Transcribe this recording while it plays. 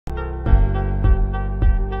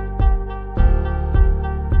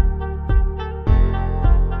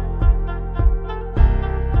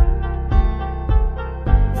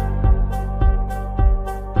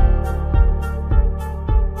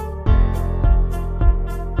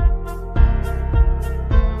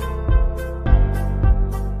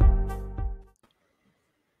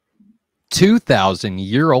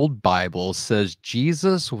2,000-year-old Bible says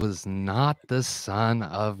Jesus was not the Son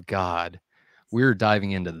of God. We're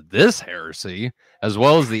diving into this heresy, as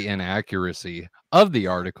well as the inaccuracy of the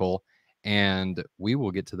article, and we will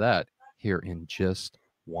get to that here in just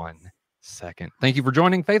 1 second. Thank you for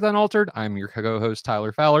joining Faith Unaltered. I'm your co-host,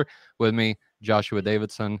 Tyler Fowler. With me, Joshua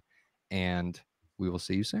Davidson, and we will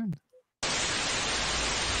see you soon.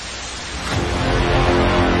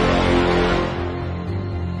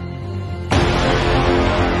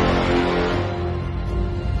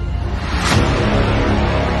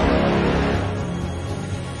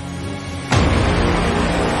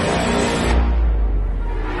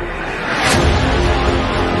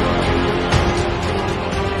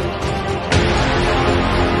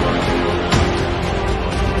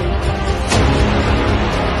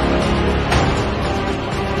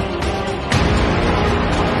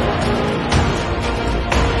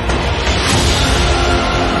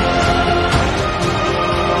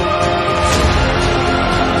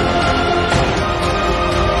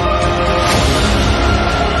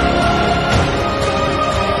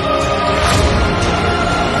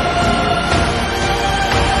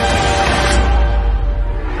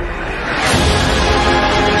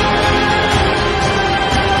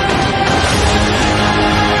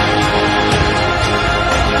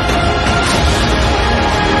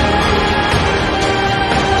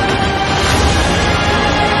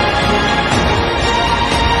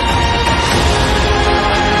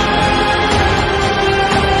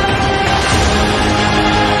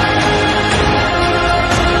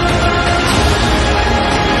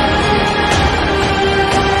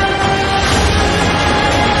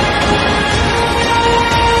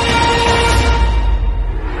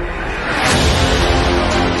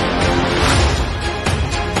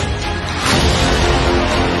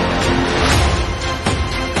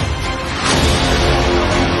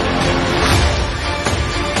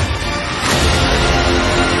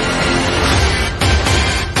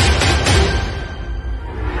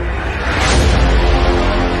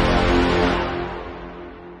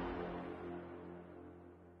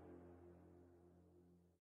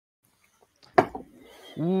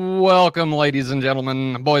 Welcome, ladies and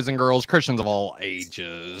gentlemen, boys and girls, Christians of all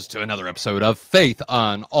ages, to another episode of Faith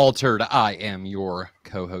Unaltered. I am your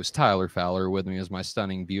co-host, Tyler Fowler. With me is my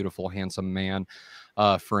stunning, beautiful, handsome man,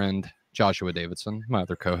 friend, Joshua Davidson, my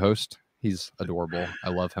other co-host. He's adorable. I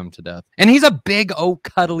love him to death. And he's a big,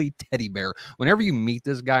 cuddly teddy bear. Whenever you meet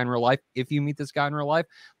this guy in real life, if you meet this guy in real life,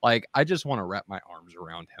 like, I just want to wrap my arms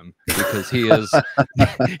around him because he is,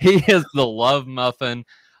 he is the love muffin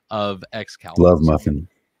of Excalibur. Love muffin.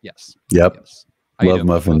 Yes. Yep. Yes. Love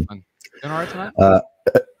muffin. Doing all right tonight?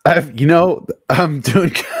 I'm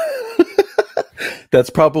doing. That's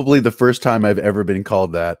probably the first time I've ever been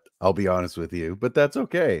called that. I'll be honest with you, but that's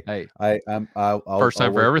okay. Hey, I'll first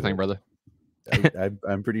time for everything, brother.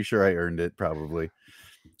 I'm pretty sure I earned it. Probably.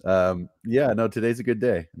 Yeah. No, today's a good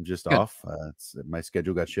day. I'm just Good. off. My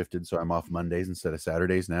schedule got shifted, so I'm off Mondays instead of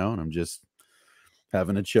Saturdays now, and I'm just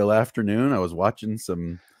having a chill afternoon. I was watching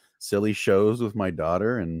some silly shows with my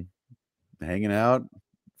daughter and hanging out,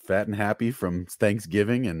 fat and happy from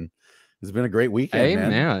Thanksgiving, and it's been a great weekend.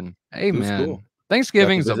 Amen. Amen. Cool.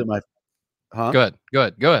 Thanksgiving's Go ahead. Go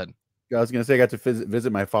ahead. I was gonna say I got to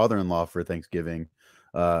visit my father-in-law for Thanksgiving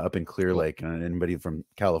up in Clear Lake, and anybody from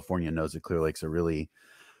California knows that Clear Lake's a really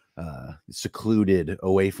secluded,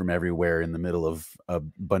 away from everywhere, in the middle of a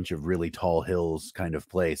bunch of really tall hills kind of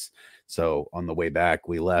place. So on the way back,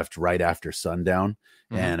 we left right after sundown,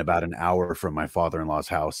 and about an hour from my father-in-law's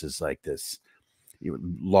house is like this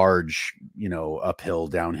large, uphill,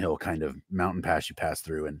 downhill kind of mountain pass you pass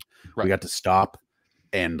through, and we got to stop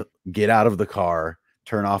and get out of the car,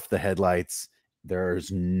 turn off the headlights.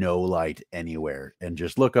 There's no light anywhere, and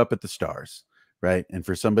just look up at the stars. Right. And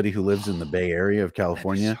for somebody who lives in the Bay Area of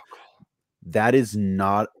California, that is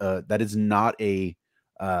not a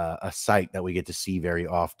sight that we get to see very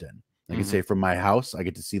often. I can say from my house, I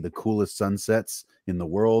get to see the coolest sunsets in the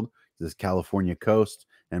world, this California coast,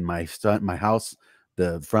 and my house,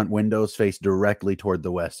 the front windows face directly toward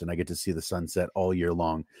the west, and I get to see the sunset all year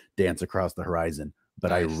long dance across the horizon. But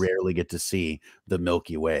nice. I rarely get to see the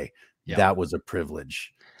Milky Way. Yep. That was a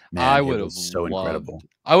privilege. Man, I would have so incredible.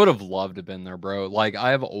 I would have loved to have been there, bro. Like, I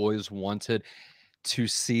have always wanted to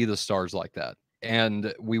see the stars like that.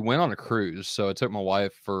 And we went on a cruise. So I took my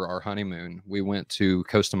wife for our honeymoon. We went to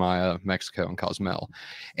Costa Maya, Mexico, and Cozumel.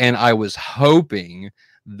 And I was hoping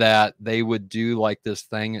that they would do like this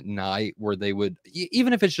thing at night where they would,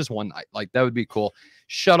 even if it's just one night, like that would be cool.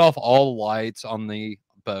 Shut off all the lights on the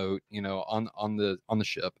boat, on the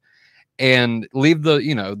ship, and leave the,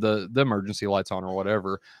 you know, the emergency lights on or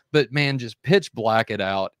whatever. But man, just pitch black it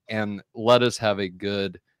out and let us have a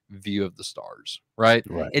good view of the stars, right?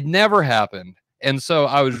 It never happened. And so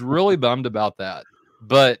I was really bummed about that.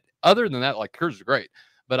 But other than that, like, Kurt's great.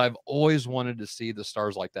 But I've always wanted to see the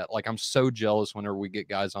stars like that. Like, I'm so jealous whenever we get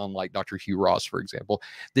guys on like Dr. Hugh Ross, for example,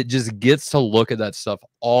 that just gets to look at that stuff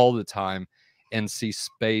all the time and see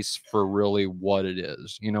space for really what it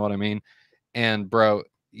is. You know what I mean? And bro,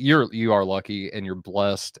 you are lucky and you're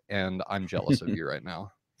blessed, and I'm jealous of you right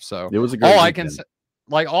now. So it was a great all weekend. I can say,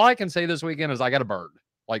 like, all I can say this weekend is I got a bird.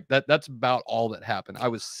 Like that's about all that happened. I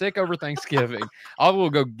was sick over Thanksgiving. I will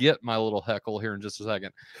go get my little Heckle here in just a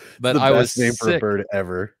second. But I was name sick. for a bird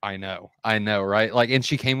ever. I know, right? Like, and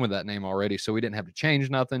she came with that name already, so we didn't have to change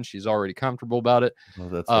nothing. She's already comfortable about it. Oh,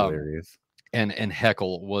 that's hilarious. And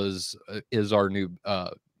Heckle is our new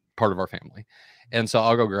part of our family. And so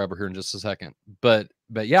I'll go grab her here in just a second. But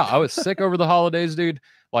yeah, I was sick over the holidays, dude.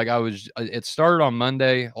 Like it started on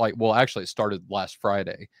Monday. Like, well, actually it started last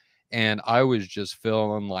Friday. And I was just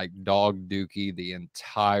feeling like dog dookie the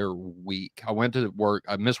entire week. I went to work.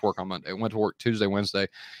 I missed work on Monday. I went to work Tuesday, Wednesday,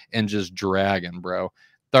 and just dragging, bro.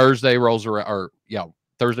 Thursday rolls around,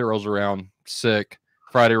 sick.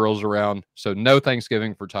 Friday rolls around. So no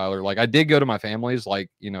Thanksgiving for Tyler. Like, I did go to my family's, like,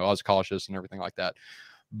 you know, I was cautious and everything like that.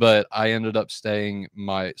 But I ended up staying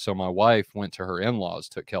my wife went to her in-laws,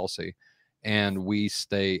 took Kelsey, and I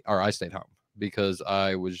stayed home because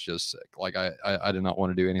I was just sick. Like, I did not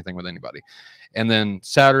want to do anything with anybody. And then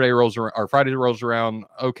Friday rolls around.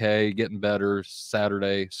 Okay, getting better.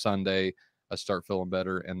 Saturday, Sunday, I start feeling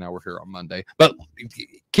better. And now we're here on Monday. But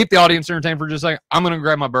keep the audience entertained for just a second. I'm going to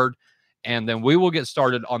grab my bird, and then we will get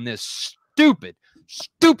started on this stupid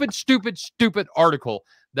article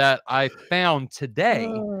that I found today,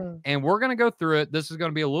 and we're going to go through it. This is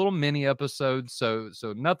going to be a little mini episode, so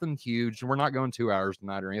nothing huge. We're not going 2 hours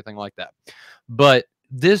tonight or anything like that. But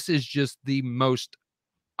this is just the most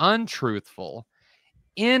untruthful,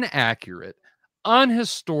 inaccurate,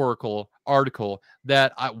 unhistorical article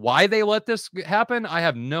that why they let this happen, I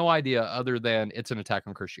have no idea, other than it's an attack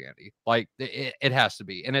on Christianity. Like, it has to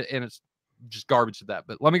be, and it's just garbage to that.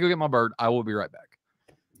 But let me go get my bird. I will be right back.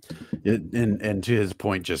 And to his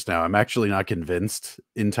point just now, I'm actually not convinced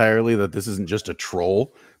entirely that this isn't just a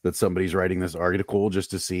troll, that somebody's writing this article just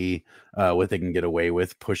to see what they can get away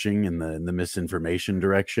with pushing in the misinformation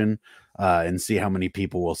direction, and see how many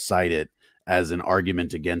people will cite it as an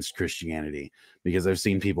argument against Christianity. Because I've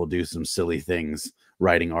seen people do some silly things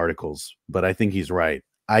writing articles, but I think he's right.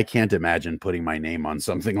 I can't imagine putting my name on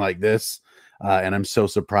something like this, and I'm so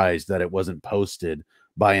surprised that it wasn't posted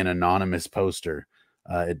by an anonymous poster.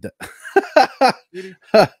 Yeah,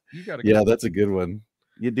 that's a good one.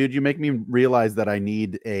 Dude, you make me realize that I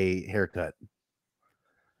need a haircut.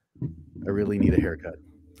 I really need a haircut.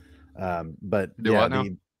 But yeah,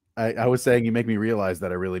 I was saying you make me realize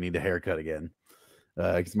that I really need a haircut again,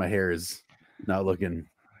 because my hair is not looking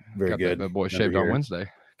very good. That boy shaved on Wednesday.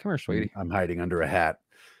 Come here, sweetie. I'm hiding under a hat.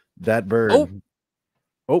 That bird. Oh,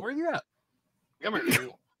 where are you at? Come here.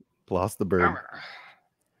 Lost the bird.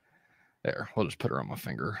 There, we'll just put her on my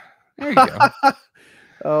finger. There you go.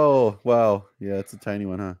 Oh, wow. Yeah, it's a tiny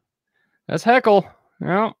one, huh? That's Heckle.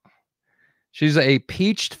 Yeah. She's a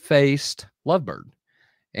peached-faced lovebird.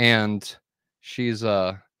 And she's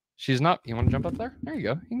not, you want to jump up there? There you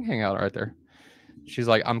go. You can hang out right there. She's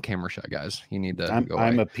like, I'm camera shy, guys. You need to go away.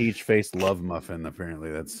 I'm a peach-faced love muffin,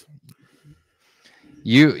 apparently. That's...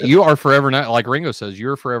 You are forever known, like Ringo says,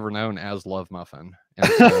 you're forever known as Love Muffin. And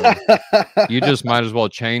so you just might as well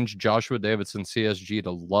change Joshua Davidson CSG to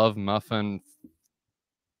Love Muffin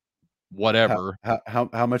whatever.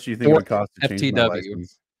 How much do you think it would cost to change my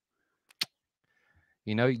license?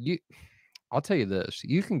 You know, I'll tell you this.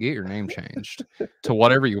 You can get your name changed to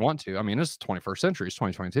whatever you want to. I mean, it's the 21st century. It's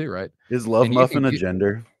 2022, right? Is Love Muffin a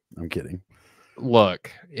gender? I'm kidding. Look,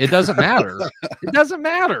 it doesn't matter. It doesn't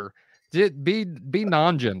matter. Be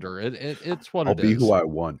non-gender. It's what I'll it is. I'll be who I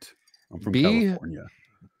want. I'm from California.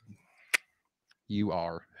 You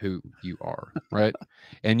are who you are, right?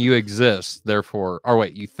 And you exist, therefore, or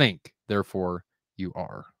wait, you think, therefore you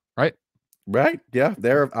are, right? Right. Yeah.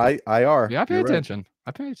 I are. Yeah, I pay attention. Right.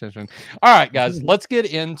 I pay attention. All right, guys, let's get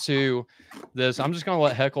into this. I'm just gonna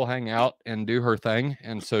let Heckle hang out and do her thing,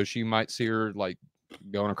 and so she might see her like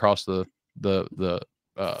going across the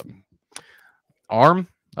arm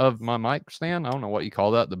of my mic stand. I don't know what you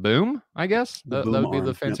call that. The boom, I guess. That would be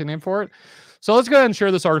the fancy name for it. So let's go ahead and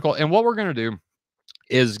share this article. And what we're going to do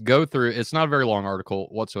is go through, it's not a very long article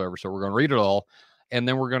whatsoever. So we're going to read it all. And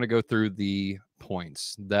then we're going to go through the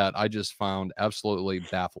points that I just found absolutely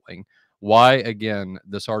baffling Why, again,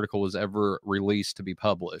 this article was ever released to be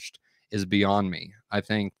published is beyond me. I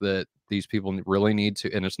think that these people really need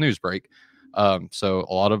to, and it's NewsBreak. So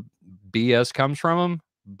a lot of BS comes from them,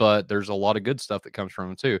 but there's a lot of good stuff that comes from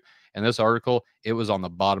them too. And this article, it was on the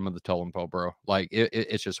bottom of the totem pole, bro. Like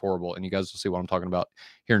it's just horrible. And you guys will see what I'm talking about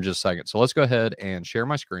here in just a second. So let's go ahead and share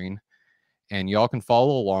my screen, and y'all can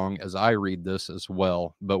follow along as I read this as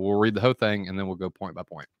well. But we'll read the whole thing, and then we'll go point by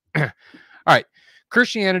point. All right.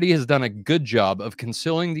 Christianity has done a good job of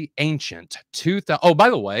concealing the ancient 2000. Oh, by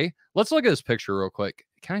the way, let's look at this picture real quick.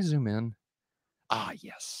 Can I zoom in? Ah,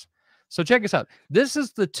 yes. So check this out. This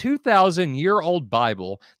is the 2,000-year-old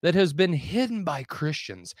Bible that has been hidden by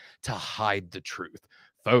Christians to hide the truth.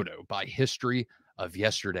 Photo by History of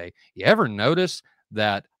Yesterday. You ever notice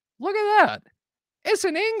that? Look at that. It's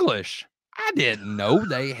in English. I didn't know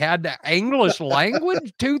they had the English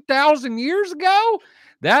language 2,000 years ago.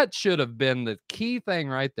 That should have been the key thing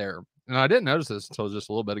right there. And I didn't notice this until just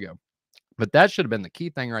a little bit ago. But that should have been the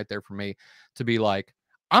key thing right there for me to be like,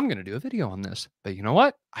 I'm going to do a video on this. But you know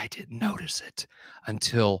what? I didn't notice it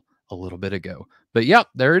until a little bit ago. But yep,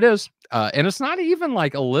 there it is. And it's not even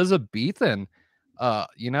like Elizabethan,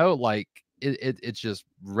 like it's just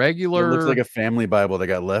regular. It looks like a family Bible that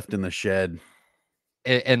got left in the shed.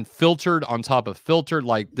 And filtered on top of filtered.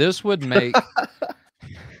 Like this would make...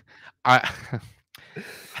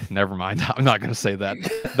 Never mind. I'm not going to say that.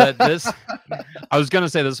 But I was going to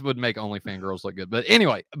say this would make OnlyFans girls look good. But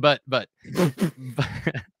anyway, but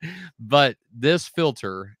this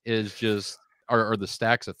filter is just, or the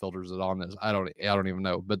stacks of filters that on this. I don't even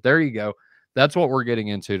know. But there you go. That's what we're getting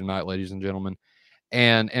into tonight, ladies and gentlemen.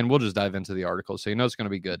 And we'll just dive into the article. So you know it's going to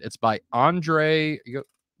be good. It's by Andre.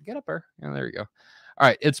 Get up there. Yeah, there you go. All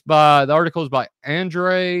right. The article is by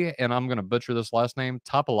Andre, and I'm going to butcher this last name,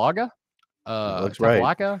 Topolaga. Looks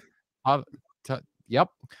right. Yep.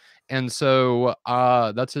 And so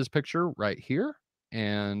that's his picture right here.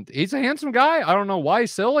 And he's a handsome guy. I don't know why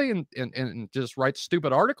he's silly and just writes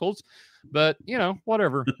stupid articles, but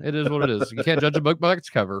whatever. It is what it is. You can't judge a book by its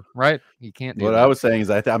cover, right? You can't do what that. I was saying is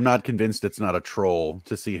I'm not convinced it's not a troll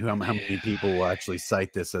to see how many people will actually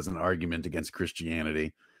cite this as an argument against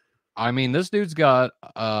Christianity. I mean, this dude's got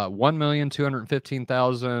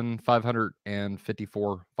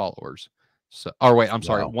 1,215,554 followers. So, or wait, I'm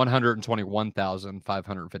sorry,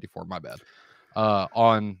 121,554. My bad.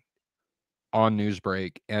 On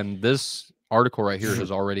NewsBreak, and this article right here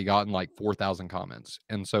has already gotten like 4,000 comments,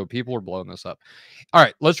 and so people are blowing this up. All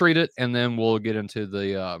right, let's read it, and then we'll get into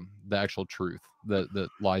the actual truth that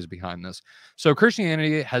lies behind this. So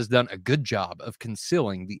Christianity has done a good job of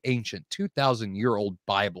concealing the ancient 2,000-year-old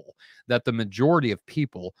Bible that the majority of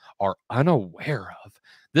people are unaware of.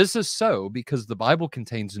 This is so because the Bible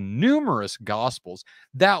contains numerous Gospels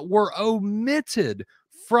that were omitted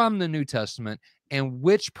from the New Testament and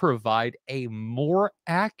which provide a more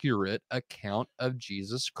accurate account of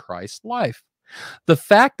Jesus Christ's life. The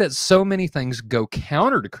fact that so many things go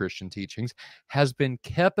counter to Christian teachings has been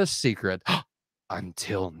kept a secret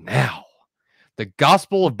until now. The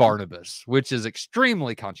Gospel of Barnabas, which is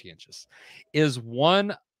extremely contentious, is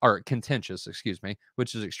one of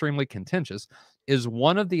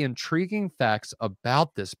the intriguing facts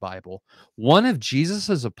about this Bible. One of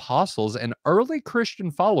Jesus's apostles, an early Christian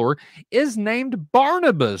follower, is named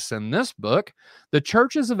Barnabas in this book. The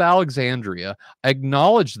churches of Alexandria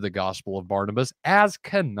acknowledged the Gospel of Barnabas as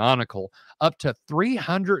canonical up to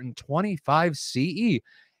 325 CE.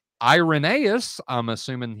 Irenaeus, I'm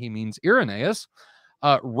assuming he means Irenaeus,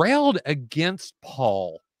 railed against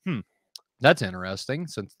Paul. That's interesting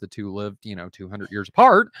since the two lived, 200 years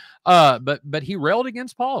apart. But he railed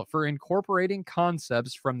against Paul for incorporating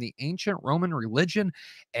concepts from the ancient Roman religion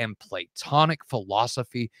and Platonic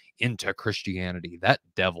philosophy into Christianity. That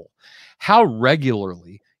devil. He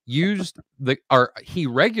regularly used the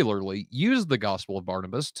Gospel of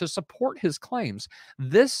Barnabas to support his claims.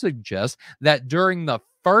 This suggests that during the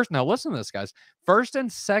now listen to this, guys, first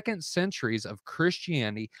and second centuries of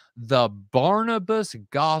Christianity, the Barnabas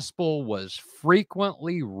gospel was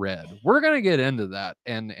frequently read. We're going to get into that,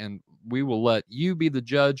 and we will let you be the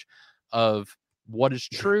judge of what is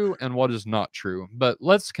true and what is not true. But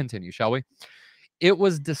let's continue, shall we? It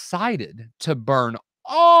was decided to burn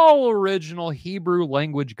all original Hebrew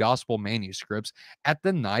language gospel manuscripts at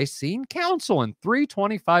the Nicene Council in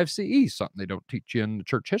 325 CE, something they don't teach you in the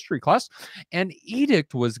church history class. An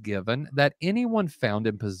edict was given that anyone found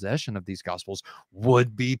in possession of these gospels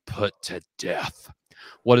would be put to death.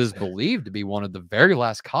 What is believed to be one of the very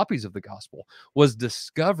last copies of the gospel was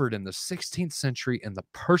discovered in the 16th century in the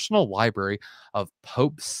personal library of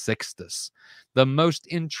Pope Sixtus. The most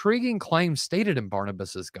intriguing claim stated in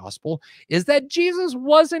Barnabas's gospel is that Jesus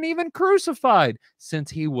wasn't even crucified, since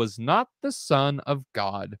he was not the Son of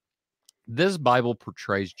God. This Bible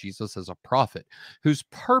portrays Jesus as a prophet whose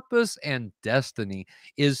purpose and destiny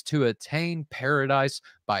is to attain paradise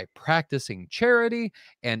by practicing charity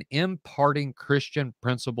and imparting Christian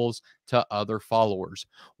principles to other followers.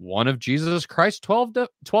 One of Jesus Christ's 12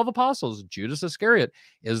 apostles, Judas Iscariot,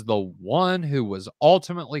 is the one who was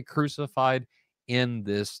ultimately crucified in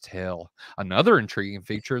this tale. Another intriguing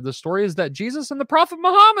feature of the story is that Jesus and the prophet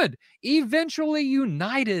Muhammad eventually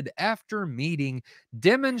united after meeting,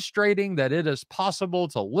 demonstrating that it is possible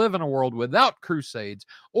to live in a world without crusades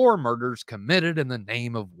or murders committed in the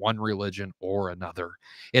name of one religion or another.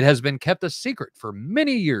 It has been kept a secret for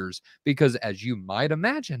many years because, as you might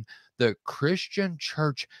imagine, the Christian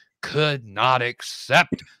church could not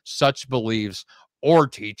accept such beliefs or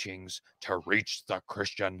teachings to reach the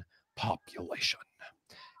Christian population.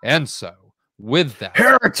 And so, with that,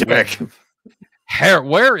 heretic.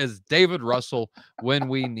 Where is David Russell when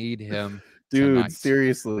we need him? Dude, tonight?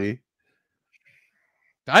 Seriously.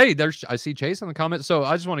 Hey, I see Chase in the comments. So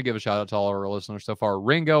I just want to give a shout out to all our listeners so far.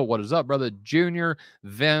 Ringo, what is up, brother? Junior,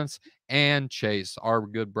 Vince, and Chase, our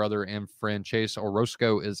good brother and friend Chase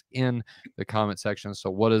Orozco, is in the comment section. So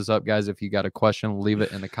what is up, guys? If you got a question, leave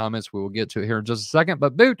it in the comments. We will get to it here in just a second.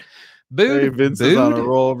 But hey, Vince is on a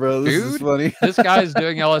roll, bro. This is funny. This guy's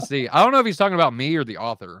doing LSD. I don't know if he's talking about me or the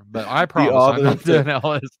author, but I promise I'm not doing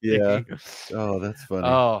LSD. Yeah. Oh, that's funny.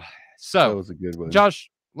 Oh, so that was a good one. Josh,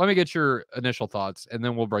 let me get your initial thoughts, and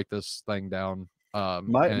then we'll break this thing down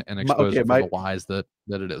and expose the lies that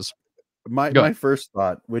it is. My first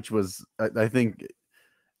thought, which was, I think,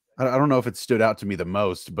 I don't know if it stood out to me the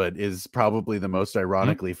most, but is probably the most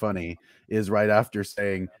ironically funny, is right after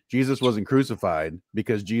saying Jesus wasn't crucified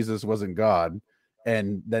because Jesus wasn't God,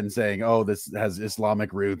 and then saying, oh, this has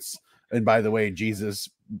Islamic roots. And by the way, Jesus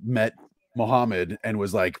met Muhammad and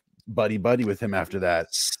was like buddy with him after that.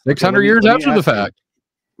 600 years after the fact.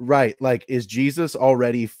 Right. Like, is Jesus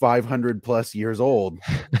already 500 plus years old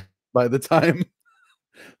by the time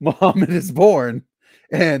Muhammad is born?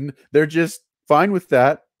 And they're just fine with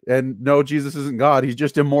that. And no, Jesus isn't God. He's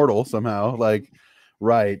just immortal somehow. Like,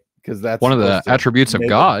 right. Because that's one of the attributes of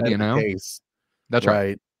God, case. That's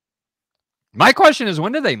right. My question is,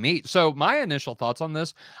 when did they meet? So my initial thoughts on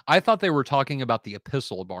this, I thought they were talking about the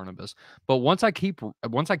Epistle of Barnabas. But once I kept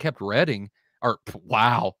reading,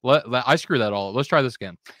 wow, I screwed that all. Let's try this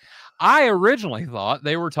again. I originally thought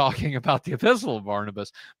they were talking about the Epistle of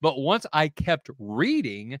Barnabas, but once I kept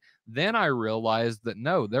reading, then I realized that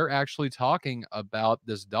no, they're actually talking about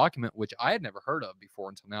this document, which I had never heard of before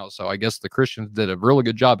until now. So I guess the Christians did a really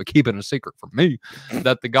good job of keeping a secret from me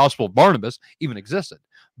that the Gospel of Barnabas even existed.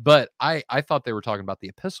 But I thought they were talking about the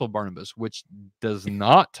Epistle of Barnabas, which does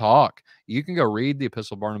not talk. You can go read the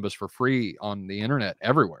Epistle of Barnabas for free on the internet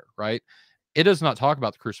everywhere, right? It does not talk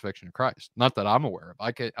about the crucifixion of Christ. Not that I'm aware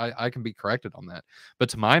of. I can be corrected on that. But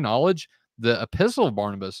to my knowledge, the Epistle of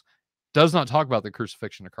Barnabas does not talk about the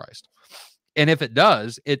crucifixion of Christ. And if it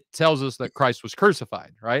does, it tells us that Christ was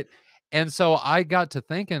crucified, right? And so I got to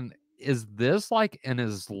thinking, is this like an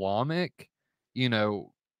Islamic,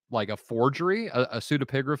 like a forgery, a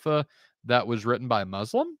pseudepigrapha that was written by a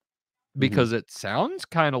Muslim? Because it sounds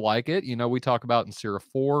kind of like it. We talk about in Surah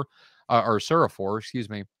 4, excuse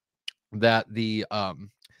me, that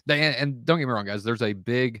and don't get me wrong, guys, there's a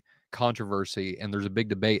big controversy and there's a big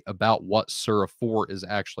debate about what Surah 4 is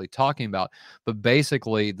actually talking about. But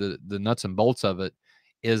basically the nuts and bolts of it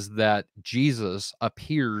is that Jesus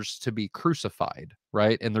appears to be crucified,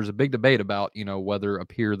 right? And there's a big debate about, whether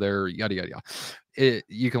appear there, yada, yada, yada.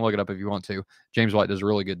 You can look it up if you want to. James White does a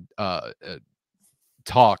really good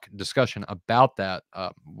discussion about that,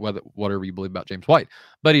 whatever you believe about James White,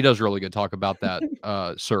 but he does really good talk about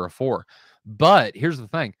that Surah 4. But here's the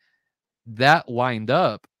thing, that lined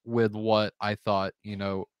up with what I thought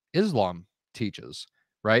Islam teaches,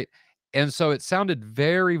 right? And so it sounded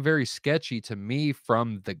very, very sketchy to me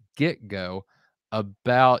from the get-go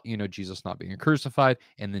about Jesus not being crucified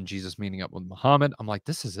and then Jesus meeting up with Muhammad. I'm like,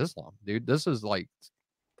 this is Islam, dude. This is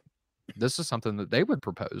something that they would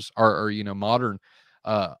propose, or modern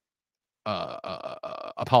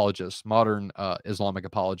apologists, modern Islamic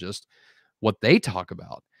apologists, what they talk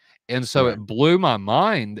about. And so it blew my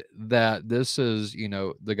mind that this is,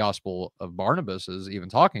 the Gospel of Barnabas is even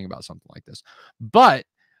talking about something like this. But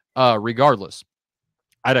regardless,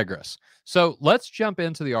 I digress. So let's jump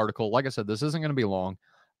into the article. Like I said, this isn't going to be long.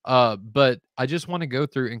 But I just want to go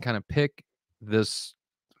through and kind of pick this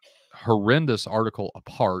horrendous article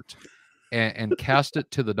apart and cast it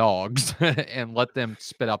to the dogs and let them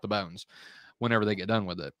spit out the bones whenever they get done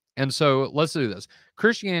with it. And so let's do this.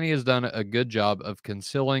 Christianity has done a good job of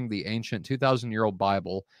concealing the ancient 2,000-year-old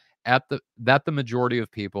Bible that the majority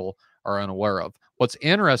of people are unaware of. What's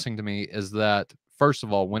interesting to me is that, first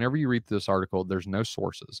of all, whenever you read this article, there's no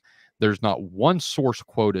sources. There's not one source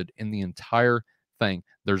quoted in the entire thing.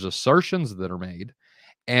 There's assertions that are made.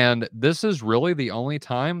 And this is really the only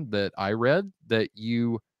time that I read that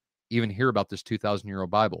you even hear about this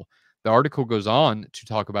 2,000-year-old Bible. The article goes on to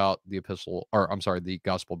talk about the the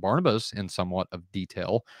Gospel of Barnabas in somewhat of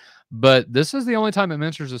detail, but this is the only time it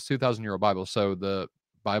mentions this 2,000-year-old Bible. So the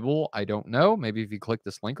Bible, I don't know. Maybe if you click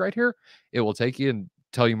this link right here, it will take you and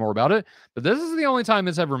tell you more about it. But this is the only time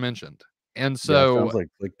it's ever mentioned. And Yeah, it so, sounds like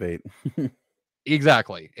clickbait.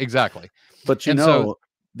 exactly. But And so,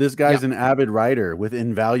 this yeah, guy's an avid writer with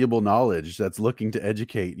invaluable knowledge that's looking to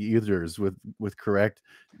educate users with correct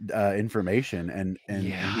information, and he's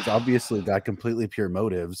yeah, obviously got completely pure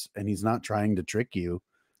motives, and he's not trying to trick you,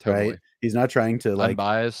 right? totally He's not trying to like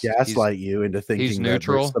unbiased. gaslight you into He's thinking that there's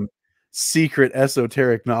neutral. some secret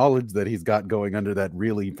esoteric knowledge that he's got going under that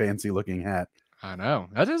really fancy looking hat. I know.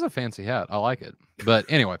 That is a fancy hat. I like it. But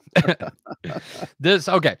anyway, this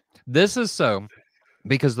is so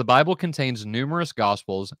because the Bible contains numerous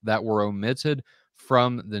gospels that were omitted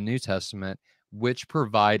from the New Testament, which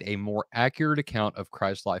provide a more accurate account of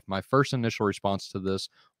Christ's life. My first initial response to this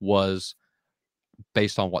was,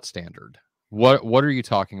 based on what standard? What are you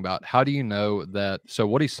talking about? How do you know that? So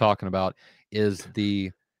what he's talking about is the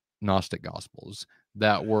Gnostic Gospels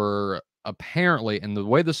that were apparently, and the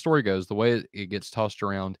way the story goes, the way it gets tossed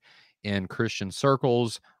around in Christian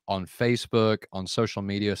circles, on Facebook, on social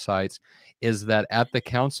media sites, is that at the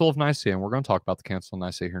Council of Nicaea, and we're going to talk about the Council of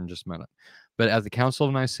Nicaea here in just a minute, but at the Council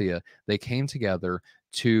of Nicaea, they came together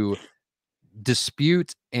to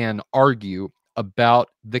dispute and argue about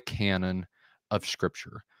the canon of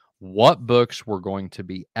Scripture. What books were going to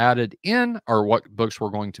be added in, or what books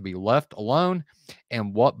were going to be left alone,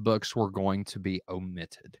 and what books were going to be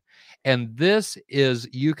omitted. And this is,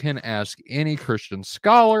 you can ask any Christian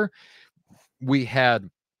scholar. We had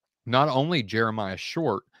not only Jeremiah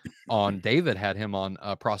Short on, David had him on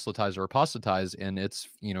Proselytize or Apostatize in its,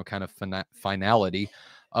 kind of finality,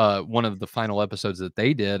 one of the final episodes that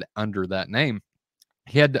they did under that name.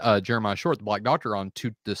 He had Jeremiah Short, the Black Doctor, on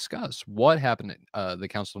to discuss what happened at the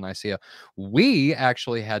Council of Nicaea. We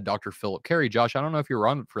actually had Dr. Philip Carey. Josh, I don't know if you were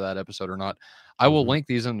on for that episode or not. I will link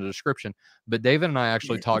these in the description. But David and I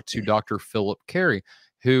actually talked to Dr. Philip Carey,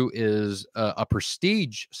 who is a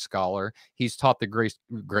prestige scholar. He's taught the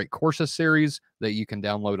Great Courses series that you can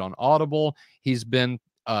download on Audible. He's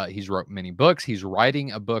wrote many books. He's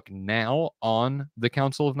writing a book now on the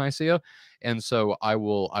Council of Nicaea. And so I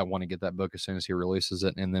want to get that book as soon as he releases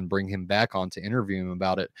it and then bring him back on to interview him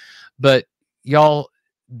about it. But y'all,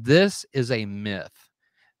 this is a myth.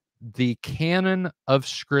 The canon of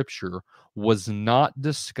Scripture was not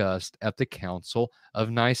discussed at the Council of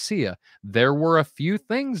Nicaea. There were a few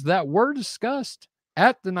things that were discussed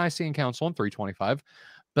at the Nicene Council in 325,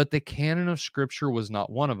 but the canon of Scripture was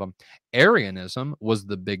not one of them. Arianism was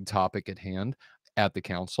the big topic at hand at the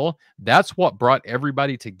council. That's what brought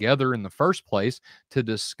everybody together in the first place to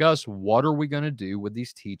discuss what are we going to do with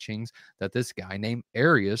these teachings that this guy named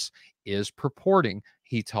Arius is purporting.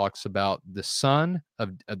 He talks about the Son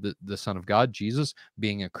of the Son of God, Jesus,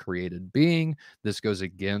 being a created being. This goes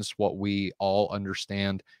against what we all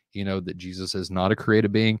understand, that Jesus is not a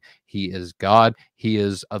created being. He is God. He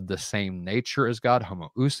is of the same nature as God,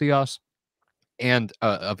 homoousios, and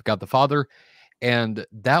of God the Father. And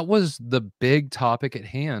that was the big topic at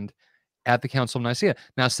hand at the Council of Nicaea.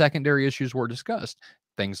 Now, secondary issues were discussed.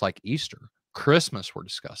 Things like Easter, Christmas were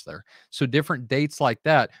discussed there. So different dates like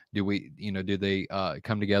that. Do they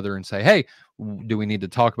come together and say, hey, do we need to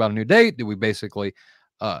talk about a new date? Do we basically,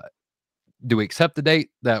 do we accept the date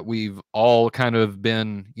that we've all kind of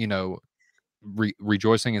been,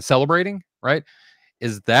 rejoicing and celebrating, right?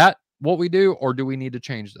 Is that what we do, or do we need to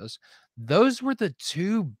change this? Those were the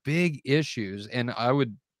two big issues, and I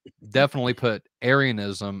would definitely put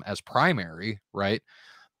Arianism as primary, right?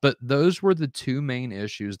 But those were the two main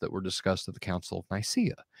issues that were discussed at the Council of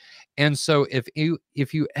Nicaea. And so if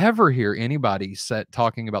you ever hear anybody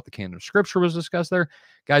talking about the canon of Scripture was discussed there,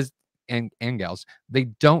 guys and gals, they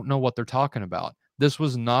don't know what they're talking about. This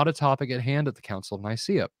was not a topic at hand at the Council of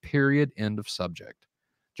Nicaea. Period. End of subject.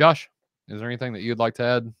 Josh, is there anything that you'd like to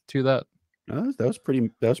add to that? That was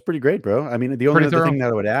pretty great, bro. I mean, the only Pretty other thorough. thing that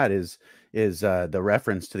I would add is the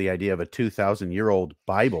reference to the idea of a 2,000-year-old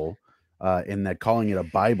Bible, in that calling it a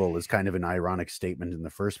Bible is kind of an ironic statement in the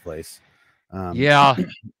first place. Yeah.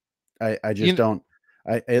 I just You, don't.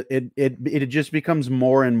 It just becomes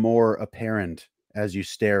more and more apparent as you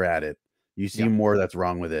stare at it. You see yeah. more that's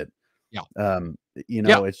wrong with it. Yeah. Um,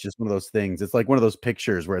 Yeah. it's just one of those things. It's like one of those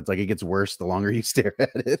pictures where it's like it gets worse the longer you stare at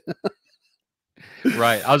it.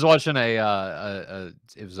 Right. I was watching it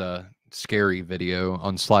was a scary video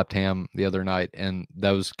on Slapped Ham the other night, and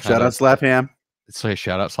that was kind Shout out of Slap Ham. say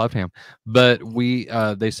shout out Slapped Ham. But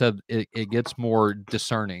they said it gets more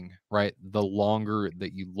discerning, right? The longer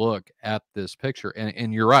that you look at this picture.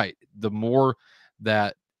 And you're right. The more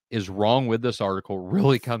that is wrong with this article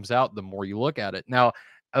really comes out, the more you look at it. Now,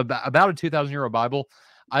 about a 2,000-year-old Bible,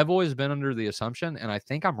 I've always been under the assumption, and I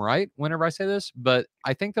think I'm right whenever I say this, but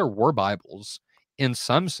I think there were Bibles in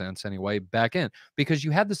some sense anyway back in, because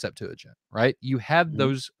you had the Septuagint, right? You had Mhm.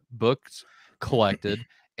 those books collected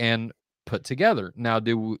and put together. Now,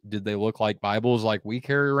 did they look like Bibles like we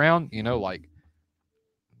carry around? Like,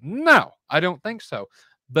 no, I don't think so. It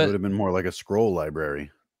But would have been more like a scroll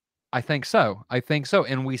library. I think so. I think so.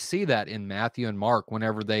 And we see that in Matthew and Mark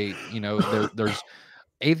whenever there's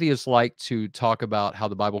atheists like to talk about how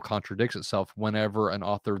the Bible contradicts itself whenever an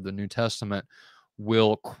author of the New Testament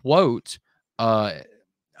will quote uh,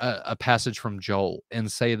 a passage from Joel and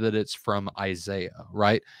say that it's from Isaiah,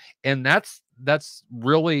 right? And that's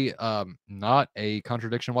really not a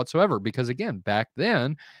contradiction whatsoever, because again, back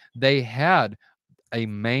then they had a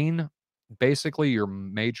main, basically your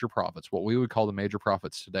major prophets, what we would call the major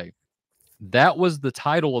prophets today. That was the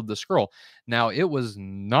title of the scroll. Now, it was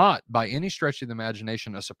not by any stretch of the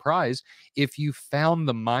imagination a surprise if you found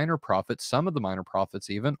the minor prophets, some of the minor prophets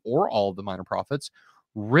even, or all of the minor prophets,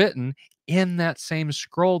 written in that same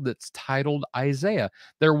scroll that's titled Isaiah.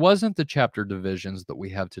 There wasn't the chapter divisions that we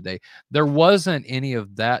have today. There wasn't any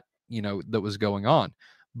of that, that was going on.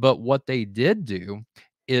 But what they did do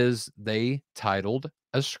is they titled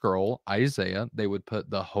a scroll Isaiah. They would put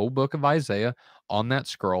the whole book of Isaiah on that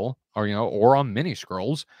scroll, or on many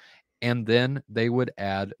scrolls, and then they would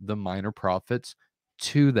add the minor prophets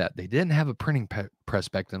to that. They didn't have a printing press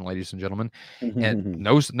back then, ladies and gentlemen, and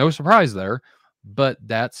no surprise there. But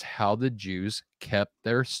that's how the Jews kept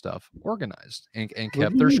their stuff organized and What do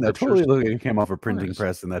kept you their mean? That totally scriptures looked like it came off a printing organized.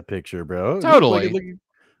 press in that picture, bro. It looked like Totally.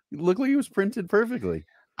 it looked like it was printed perfectly.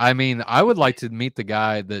 I mean, I would like to meet the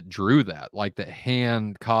guy that drew that, like that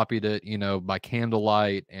hand copied it, by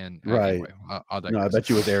candlelight. And Right. anyway, I'll No, I digress. bet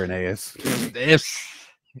you with Irenaeus. This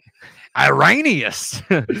Irenaeus.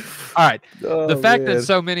 All right. The Oh fact that man.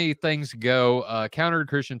 so many things go counter to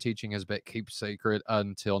Christian teaching has been kept sacred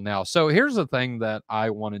until now. So here's the thing that I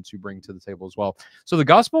wanted to bring to the table as well. So the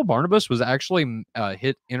Gospel of Barnabas was actually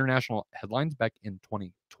hit international headlines back in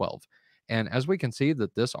 2012. And as we can see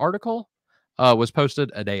that this article was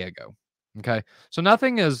posted a day ago. Okay. So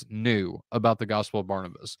nothing is new about the Gospel of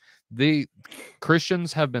Barnabas. The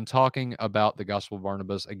Christians have been talking about the Gospel of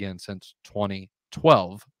Barnabas again since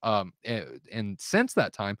 2012. And since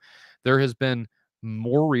that time, there has been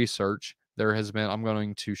more research. There has been, I'm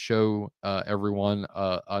going to show everyone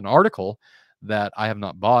an article that I have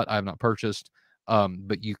not bought, I have not purchased,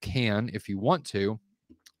 but you can if you want to.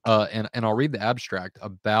 And I'll read the abstract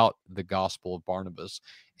about the Gospel of Barnabas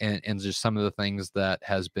and just some of the things that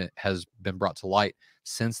has been brought to light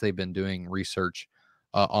since they've been doing research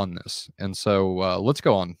on this. And so let's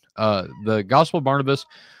go on. The Gospel of Barnabas,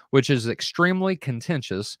 which is extremely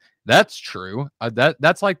contentious. That's true.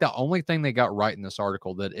 That's like the only thing they got right in this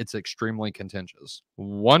article, that it's extremely contentious.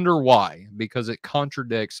 Wonder why? Because it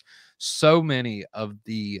contradicts so many of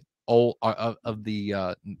the old of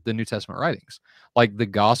the New Testament writings, like the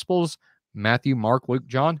Gospels, Matthew, Mark, Luke,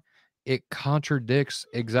 John. It contradicts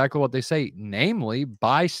exactly what they say, namely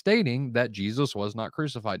by stating that Jesus was not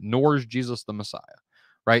crucified, nor is Jesus the Messiah,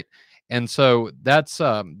 right? And so that's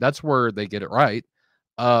where they get it right.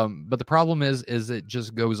 But the problem is it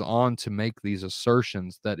just goes on to make these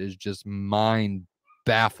assertions that is just mind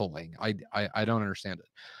baffling. I don't understand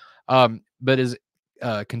it. But is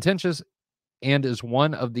contentious and is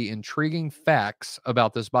one of the intriguing facts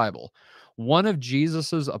about this Bible. One of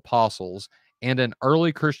Jesus's apostles and an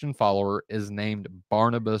early Christian follower is named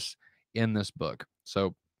Barnabas in this book.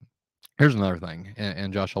 So here's another thing,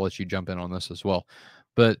 and Josh, I'll let you jump in on this as well.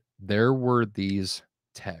 But there were these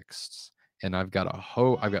texts, and I've got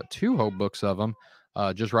two whole books of them,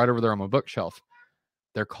 just right over there on my bookshelf.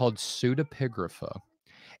 They're called pseudepigrapha,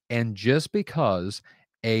 and just because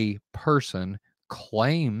a person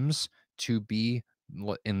claims to be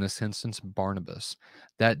in this instance, Barnabas.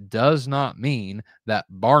 That does not mean that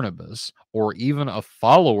Barnabas, or even a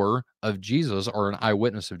follower of Jesus, or an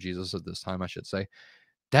eyewitness of Jesus at this time, I should say,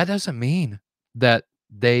 that doesn't mean that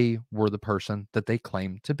they were the person that they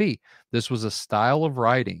claimed to be. This was a style of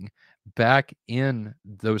writing back in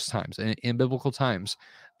those times, in biblical times,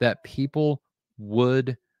 that people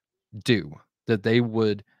would do, that they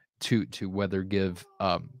would to whether give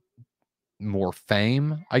more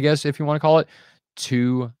fame, I guess, if you want to call it,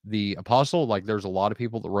 to the apostle. Like, there's a lot of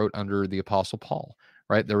people that wrote under the apostle Paul,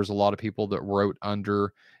 right? There was a lot of people that wrote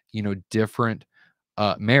under, different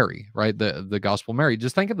Mary, right? The Gospel of Mary.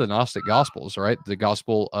 Just think of the Gnostic Gospels, right? The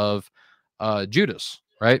Gospel of Judas,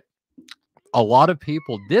 right? A lot of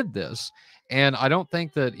people did this, and I don't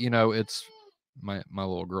think that it's my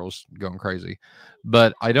little girl's going crazy,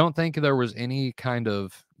 but I don't think there was any kind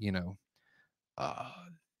of uh,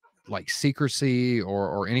 like secrecy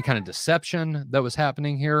or any kind of deception that was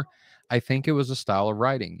happening here. I think it was a style of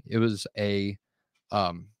writing. It was a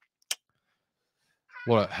um,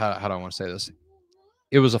 how do I want to say this?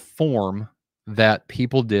 It was a form that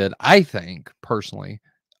people did, I think, personally,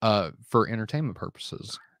 for entertainment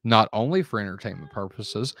purposes. Not only for entertainment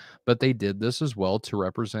purposes, but they did this as well to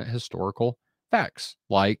represent historical facts.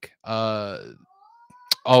 Like, why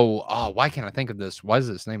can't I think of this? Why is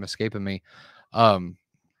this name escaping me?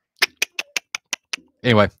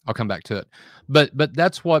 Anyway, I'll come back to it. But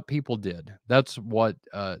that's what people did. That's what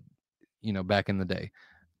back in the day.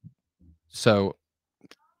 So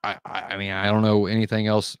I mean, I don't know anything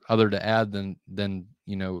else other to add than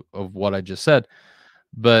of what I just said.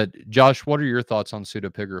 But Josh, what are your thoughts on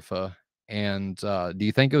pseudepigrapha? And do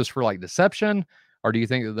you think it was for like deception, or do you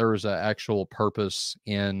think that there was an actual purpose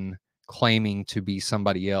in claiming to be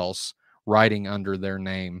somebody else, writing under their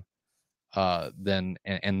name, and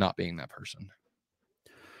not being that person?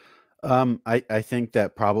 I think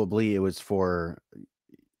that probably it was for,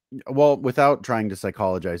 well, without trying to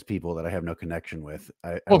psychologize people that I have no connection with,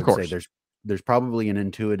 I Of would say course. there's probably an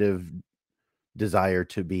intuitive desire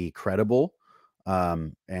to be credible.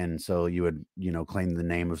 And so you would, claim the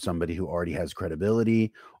name of somebody who already has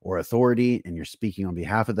credibility or authority, and you're speaking on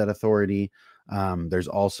behalf of that authority. There's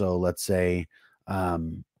also, let's say,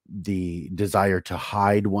 the desire to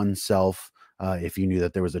hide oneself. If you knew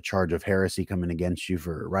that there was a charge of heresy coming against you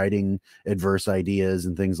for writing adverse ideas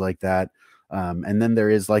and things like that. And then there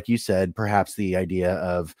is, like you said, perhaps the idea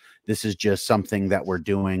of this is just something that we're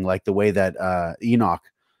doing, like the way that Enoch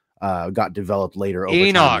got developed later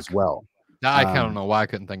over time as well. I don't know why I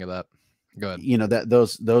couldn't think of that. Go ahead.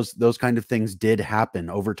 That those kind of things did happen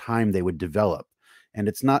over time. They would develop, and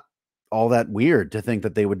it's not all that weird to think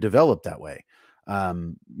that they would develop that way. A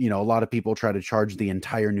lot of people try to charge the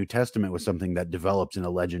entire New Testament with something that develops in a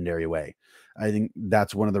legendary way. I think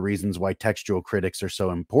that's one of the reasons why textual critics are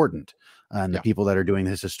so important. And the people that are doing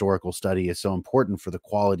this historical study is so important for the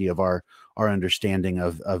quality of our understanding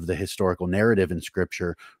of the historical narrative in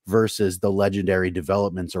Scripture versus the legendary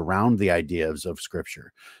developments around the ideas of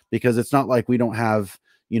Scripture. Because it's not like we don't have,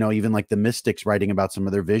 even like the mystics writing about some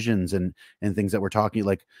of their visions and things that we're talking,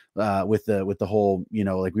 like with the whole,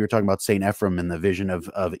 like we were talking about Saint Ephrem and the vision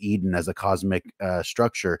of Eden as a cosmic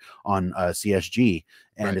structure on CSG.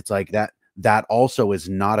 And Right. it's like that also is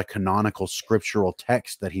not a canonical scriptural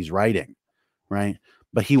text that he's writing, right?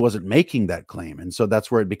 But he wasn't making that claim. And so that's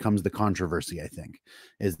where it becomes the controversy, I think,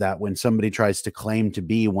 is that when somebody tries to claim to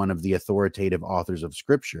be one of the authoritative authors of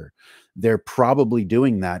Scripture, they're probably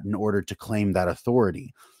doing that in order to claim that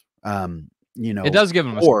authority. It does give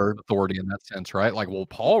them authority in that sense, right? Like, well,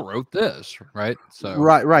 Paul wrote this, right? So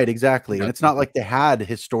right, exactly. And it's not something. like they had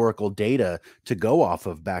historical data to go off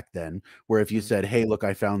of back then, where if you said, hey, look,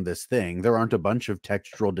 I found this thing, there aren't a bunch of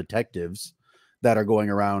textual detectives that are going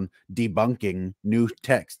around debunking new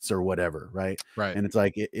texts or whatever, right? Right. And it's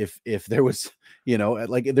like, if there was,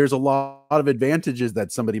 like, there's a lot of advantages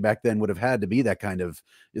that somebody back then would have had to be that kind of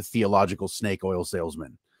theological snake oil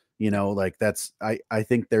salesman. Like I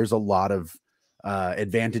think there's a lot of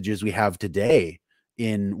advantages we have today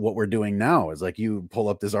in what we're doing now. Is like, you pull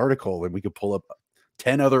up this article and we could pull up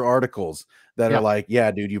 10 other articles that are like,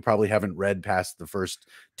 yeah, dude, you probably haven't read past the first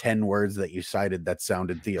 10 words that you cited that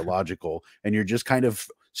sounded theological, and you're just kind of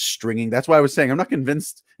stringing. That's why I was saying I'm not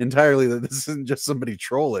convinced entirely that this isn't just somebody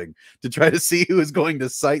trolling to try to see who is going to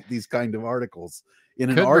cite these kind of articles in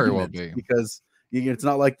an argument, because it's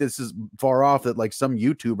not like this is far off that like some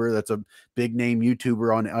YouTuber that's a big name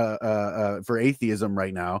YouTuber on for atheism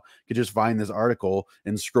right now could just find this article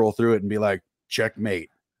and scroll through it and be like, checkmate.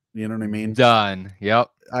 You know what I mean? Done. Yep.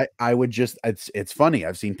 I would just, it's funny.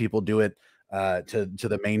 I've seen people do it to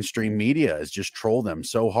the mainstream media, is just troll them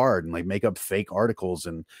so hard and like make up fake articles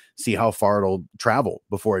and see how far it'll travel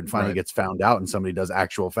before it finally gets found out and somebody does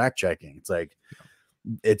actual fact checking. It's like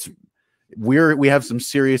we have some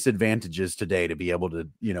serious advantages today to be able to,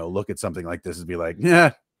 you know, look at something like this and be like,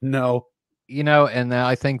 yeah, no, you know. And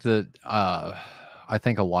I think that I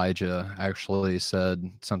think Elijah actually said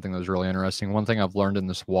something that was really interesting. One thing I've learned in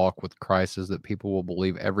this walk with Christ is that people will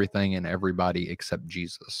believe everything and everybody except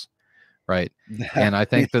Jesus. Right. And I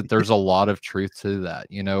think that there's a lot of truth to that.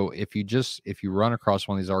 You know, if you run across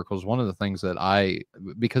one of these articles, one of the things that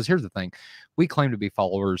because here's the thing, we claim to be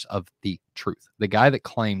followers of the truth, the guy that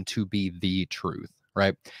claimed to be the truth.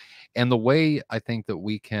 Right. And the way I think that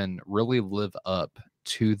we can really live up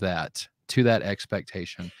to that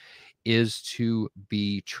expectation is to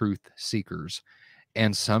be truth seekers.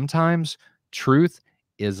 And sometimes truth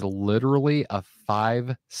is literally a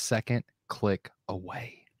 5-second click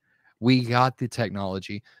away. We got the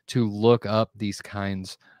technology to look up these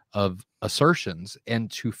kinds of assertions and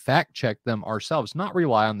to fact check them ourselves, not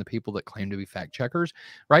rely on the people that claim to be fact checkers,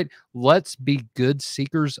 right? Let's be good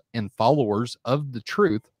seekers and followers of the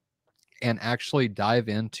truth and actually dive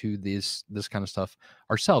into this kind of stuff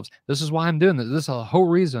ourselves. This is why I'm doing this. This is a whole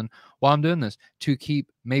reason why I'm doing this, to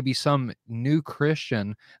keep maybe some new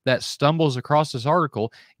Christian that stumbles across this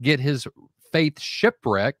article, get his faith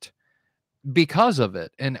shipwrecked because of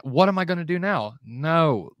it. And what am I going to do now?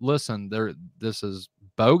 No, listen, this is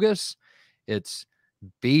bogus. It's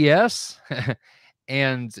BS.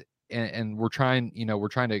 and we're trying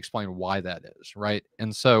to explain why that is, right?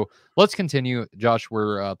 And so let's continue. Josh,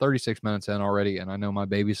 we're 36 minutes in already, and I know my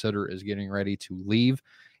babysitter is getting ready to leave.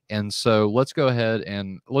 And so let's go ahead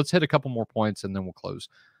and let's hit a couple more points and then we'll close.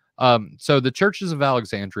 So the churches of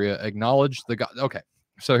Alexandria acknowledged the God. Okay.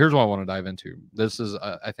 So here's what I want to dive into. This is,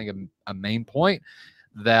 I think, a main point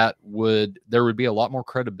that there would be a lot more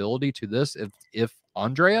credibility to this if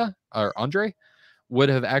Andre would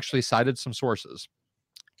have actually cited some sources,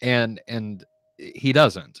 and he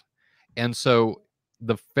doesn't. And so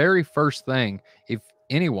the very first thing, if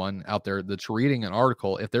anyone out there that's reading an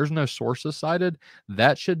article, if there's no sources cited,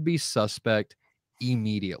 that should be suspect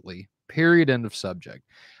immediately. Period. End of subject.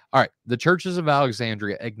 All right. The churches of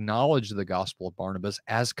Alexandria acknowledged the Gospel of Barnabas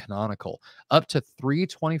as canonical up to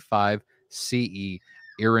 325 CE.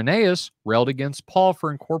 Irenaeus railed against Paul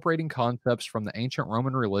for incorporating concepts from the ancient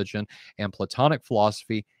Roman religion and Platonic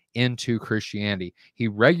philosophy into Christianity. He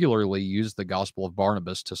regularly used the Gospel of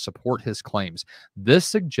Barnabas to support his claims. This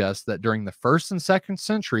suggests that during the first and second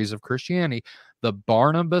centuries of Christianity, the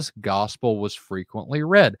Barnabas Gospel was frequently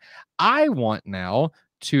read. I want now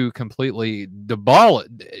to completely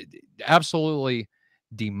absolutely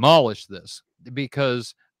demolish this,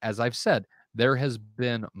 because, as I've said, there has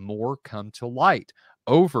been more come to light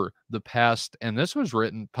over the past, and this was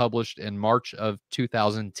published in March of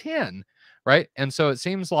 2010, right? And so it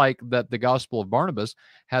seems like that the Gospel of Barnabas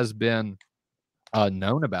has been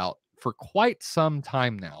known about for quite some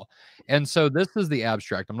time now. And so this is the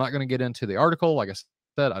abstract. I'm not going to get into the article. Like I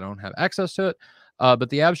said, I don't have access to it.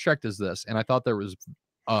 But the abstract is this. And I thought there was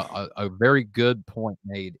a very good point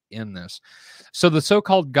made in this. So the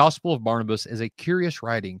so-called Gospel of Barnabas is a curious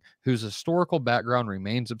writing whose historical background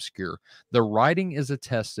remains obscure. The writing is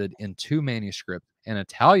attested in two manuscripts, an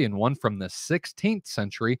Italian one from the 16th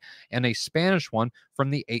century and a Spanish one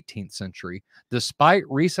from the 18th century. Despite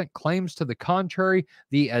recent claims to the contrary,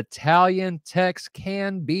 the Italian text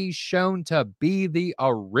can be shown to be the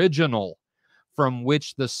original from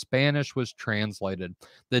which the Spanish was translated.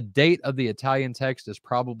 The date of the Italian text is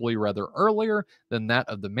probably rather earlier than that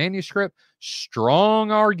of the manuscript.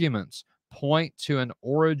 Strong arguments point to an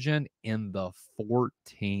origin in the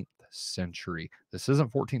 14th century. This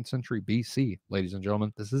isn't 14th century BC, ladies and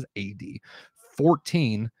gentlemen. This is AD.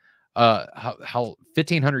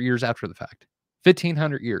 1500 years after the fact.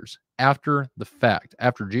 1500 years after the fact,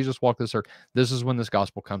 after Jesus walked this earth, this is when this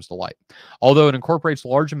gospel comes to light. Although it incorporates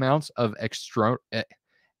large amounts of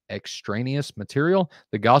extraneous material,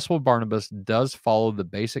 the Gospel of Barnabas does follow the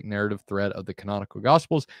basic narrative thread of the canonical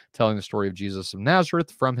Gospels, telling the story of Jesus of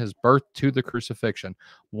Nazareth from his birth to the crucifixion.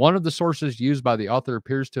 One of the sources used by the author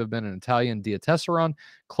appears to have been an Italian diatessaron,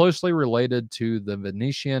 closely related to the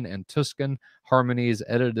Venetian and Tuscan harmonies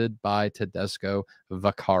edited by Tedesco,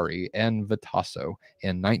 Vaccari, and Vitasso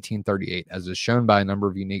in 1938, as is shown by a number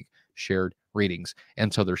of unique shared readings.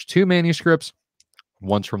 And so there's two manuscripts.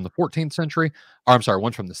 One's from the 14th century, or I'm sorry,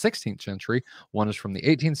 one's from the 16th century, one is from the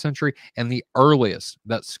 18th century, and the earliest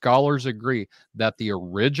that scholars agree that the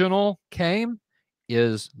original came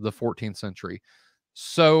is the 14th century.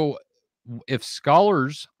 So if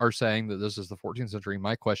scholars are saying that this is the 14th century,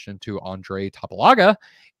 my question to Andre Topolaga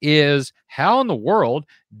is, how in the world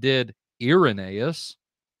did Irenaeus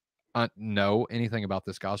know anything about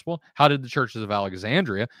this gospel? How did the churches of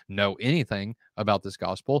Alexandria know anything about this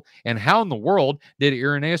gospel? And how in the world did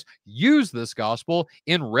Irenaeus use this gospel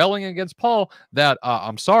in railing against Paul that,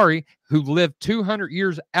 I'm sorry, who lived 200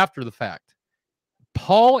 years after the fact?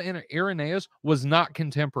 Paul and Irenaeus was not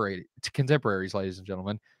contemporaries, ladies and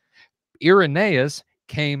gentlemen. Irenaeus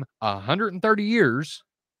came 130 years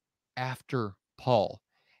after Paul.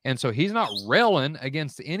 And so he's not railing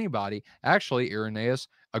against anybody. Actually, Irenaeus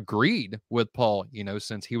agreed with Paul,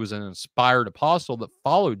 since he was an inspired apostle that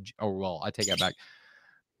followed. Oh, well, I take that back.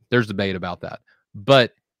 There's debate about that.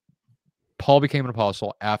 But Paul became an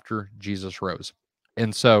apostle after Jesus rose.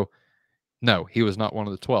 And so, no, he was not one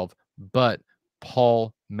of the 12. But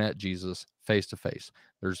Paul met Jesus face to face.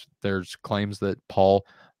 There's claims that Paul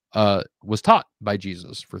was taught by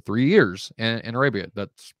Jesus for 3 years in Arabia.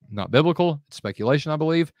 That's not biblical. It's speculation, I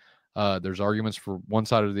believe. There's arguments for one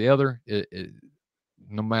side or the other.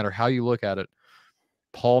 No matter how you look at it,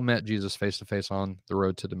 Paul met Jesus face to face on the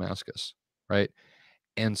road to Damascus, right?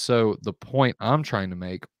 And so the point I'm trying to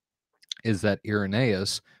make is that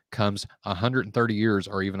Irenaeus comes 130 years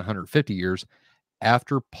or even 150 years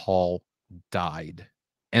after Paul died.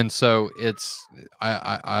 And so it's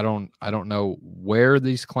I don't know where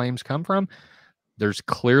these claims come from. There's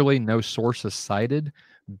clearly no sources cited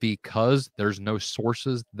because there's no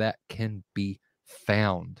sources that can be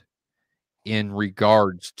found in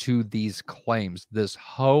regards to these claims. This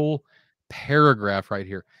whole paragraph right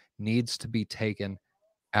here needs to be taken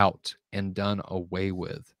out and done away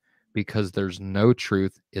with because there's no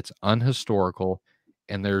truth. It's unhistorical,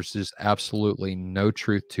 and there's just absolutely no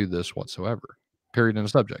truth to this whatsoever. Period in the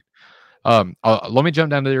subject. Let me jump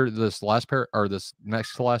down to this this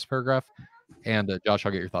next to last paragraph, and Josh,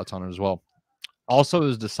 I'll get your thoughts on it as well. Also, it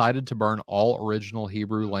was decided to burn all original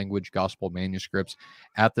Hebrew language gospel manuscripts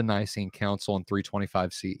at the Nicene Council in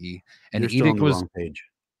 325 CE. And You're still on the wrong page.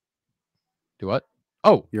 Do what?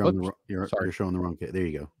 Oh, you're showing the wrong page. There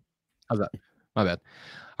you go. How's that? My bad.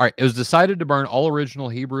 All right. It was decided to burn all original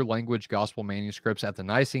Hebrew language gospel manuscripts at the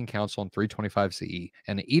Nicene Council in 325 CE.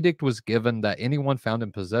 An edict was given that anyone found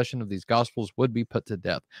in possession of these gospels would be put to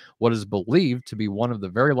death. What is believed to be one of the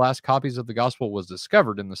very last copies of the gospel was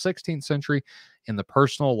discovered in the 16th century in the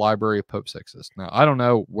personal library of Pope Sixtus. Now, I don't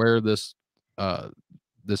know where this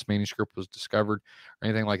manuscript was discovered or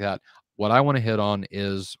anything like that. What I want to hit on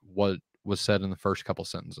is what was said in the first couple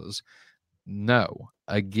sentences. No,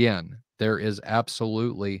 again, there is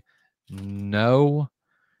absolutely no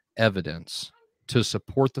evidence to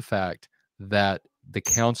support the fact that the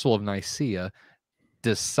Council of Nicaea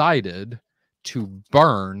decided to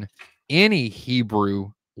burn any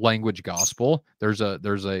Hebrew language gospel. There's a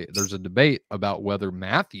debate about whether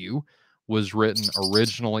Matthew was written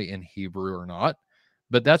originally in Hebrew or not,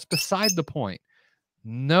 but that's beside the point.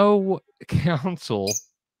 No council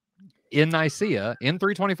in Nicaea in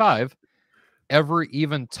 325 ever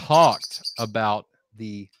even talked about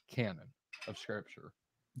the canon of Scripture.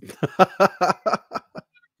 Let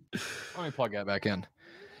me plug that back in.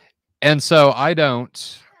 And so I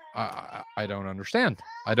don't understand.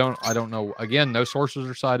 I don't know. Again, no sources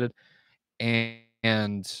are cited,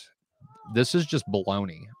 and this is just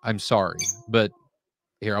baloney. I'm sorry, but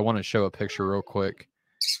here I want to show a picture real quick.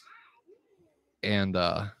 And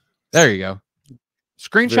there you go.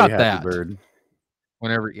 Screenshot that. Bird.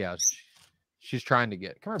 Whenever, yeah, she's trying to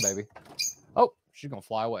get. Come here, baby. Oh, she's gonna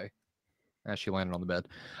fly away. And she landed on the bed.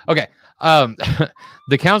 Okay.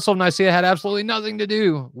 The Council of Nicaea had absolutely nothing to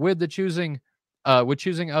do with the choosing of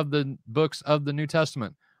the books of the New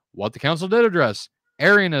Testament. What the council did address: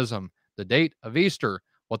 Arianism, the date of Easter.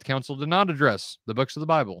 What the council did not address: the books of the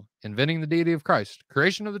Bible, inventing the deity of Christ,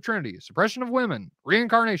 creation of the Trinity, suppression of women,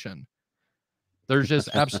 reincarnation. There's just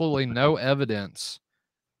absolutely no evidence,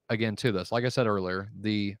 again, to this. Like I said earlier,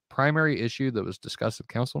 the primary issue that was discussed at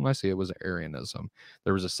the Council of Nicaea was Arianism.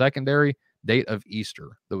 There was a secondary date of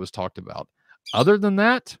Easter that was talked about. Other than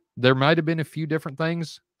that, there might have been a few different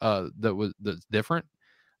things that's different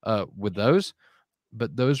with those,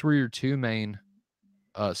 but those were your two main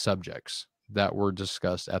subjects that were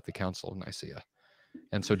discussed at the Council of Nicaea.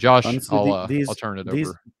 And so, Josh, honestly, I'll turn it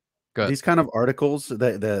over. These kind of articles,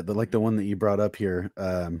 the like the one that you brought up here,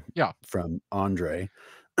 from Andre.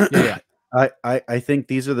 Yeah. I think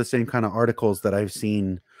these are the same kind of articles that I've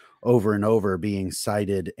seen over and over being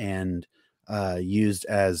cited and used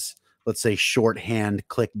as, let's say, shorthand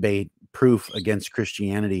clickbait proof against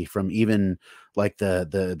Christianity from even like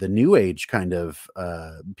the New Age kind of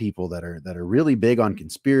people that are really big on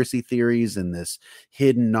conspiracy theories and this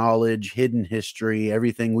hidden knowledge, hidden history,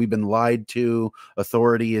 everything we've been lied to.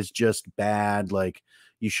 Authority is just bad. Like,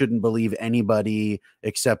 you shouldn't believe anybody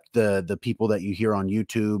except the people that you hear on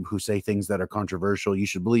YouTube who say things that are controversial. You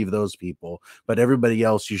should believe those people, but everybody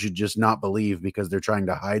else you should just not believe because they're trying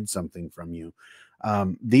to hide something from you.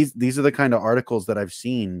 These are the kind of articles that I've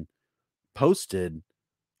seen posted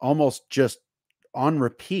almost just on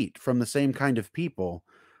repeat from the same kind of people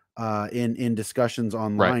in discussions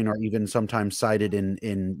online, or even sometimes cited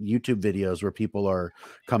in YouTube videos where people are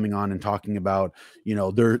coming on and talking about, you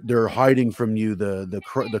know, they're hiding from you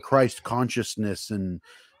the Christ consciousness, and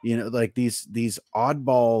you know, like these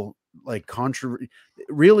oddball like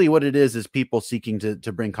really what it is people seeking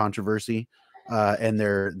to bring controversy, and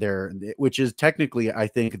they're which is technically, I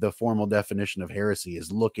think, the formal definition of heresy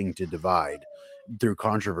is looking to divide through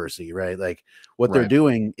controversy, right? Like what they're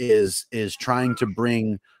doing is trying to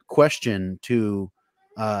bring question to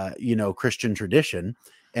you know, Christian tradition,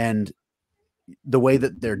 and the way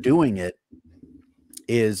that they're doing it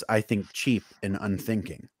is, I think, cheap and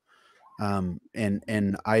unthinking.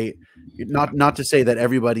 And I, not to say that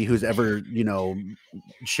everybody who's ever, you know,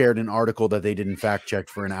 shared an article that they didn't fact check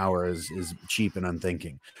for an hour is cheap and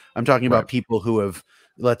unthinking. I'm talking about people who have,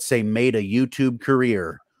 let's say, made a YouTube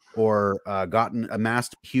career or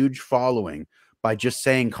amassed a huge following by just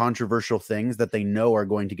saying controversial things that they know are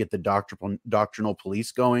going to get the doctrinal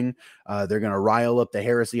police going. They're going to rile up the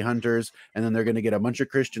heresy hunters, and then they're going to get a bunch of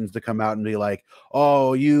Christians to come out and be like,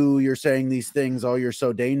 oh, you're saying these things, oh, you're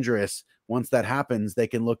so dangerous. Once that happens, they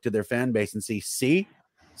can look to their fan base and see,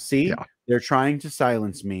 they're trying to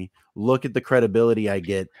silence me. Look at the credibility I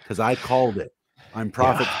get because I called it. I'm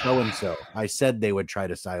prophet so-and-so. I said they would try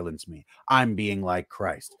to silence me. I'm being like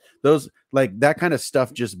Christ. Those, like, that kind of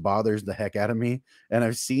stuff just bothers the heck out of me. And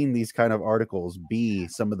I've seen these kind of articles be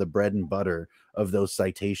some of the bread and butter of those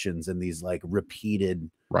citations and these like repeated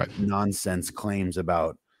nonsense claims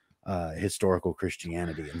about historical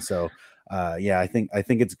Christianity. And so yeah, I think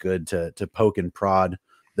it's good to poke and prod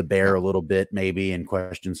the bear a little bit, maybe, and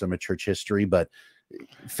question some of church history, but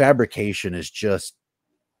fabrication is just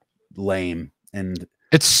lame. And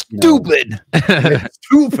it's stupid. It's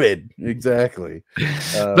stupid. Exactly.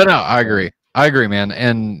 But no, I agree, man.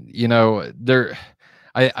 And you know,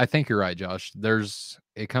 I think you're right, Josh.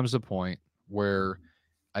 It comes to a point where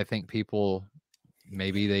I think people,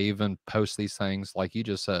 maybe they even post these things like you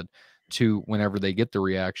just said, to whenever they get the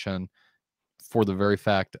reaction, for the very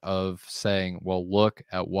fact of saying, well, look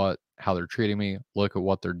at how they're treating me, look at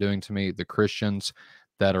what they're doing to me. The Christians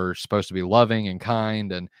that are supposed to be loving and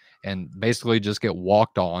kind and basically just get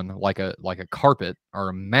walked on like a carpet or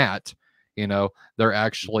a mat, you know, they're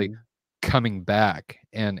actually coming back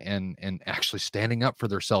and actually standing up for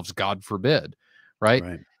themselves, God forbid,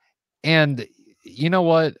 right? And you know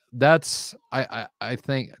what? That's I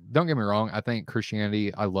think, don't get me wrong, I think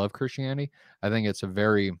Christianity, I love Christianity. I think it's a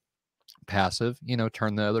very passive, you know,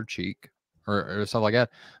 turn the other cheek or stuff like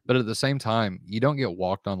that. But at the same time, you don't get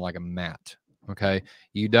walked on like a mat. Okay.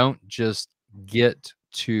 You don't just get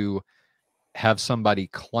to have somebody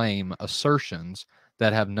claim assertions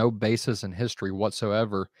that have no basis in history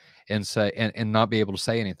whatsoever and say, and not be able to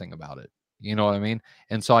say anything about it. You know what I mean?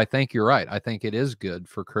 And so I think you're right. I think it is good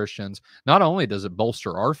for Christians. Not only does it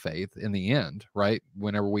bolster our faith in the end, right?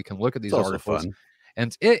 Whenever we can look at these articles,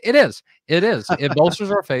 and it is, it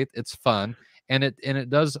bolsters our faith. It's fun. And it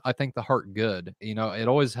does, I think, the heart good. You know, it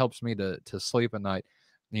always helps me to sleep at night,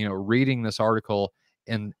 you know, reading this article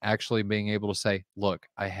and actually being able to say, look,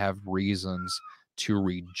 I have reasons to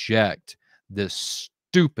reject this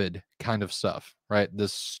stupid kind of stuff, right?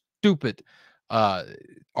 This stupid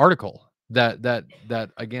article that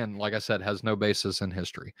again, like I said, has no basis in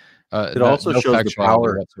history. It also shows the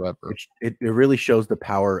power whatsoever. It really shows the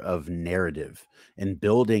power of narrative and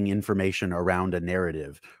building information around a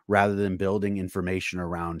narrative rather than building information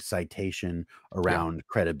around citation, around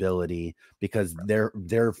credibility, because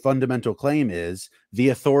their fundamental claim is the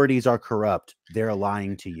authorities are corrupt. They're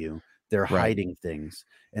lying to you. They're hiding things.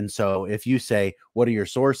 And so if you say, what are your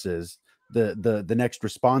sources? The next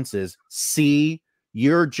response is, see,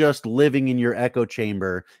 you're just living in your echo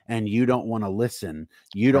chamber and you don't want to listen.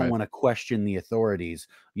 You don't want to question the authorities.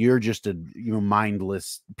 You're just a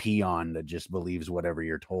mindless peon that just believes whatever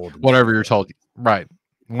you're told. Whatever you're told. Right.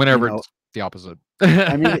 Whenever it's the opposite.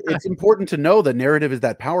 I mean, it's important to know that narrative is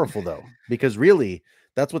that powerful, though, because really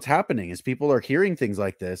That's what's happening is people are hearing things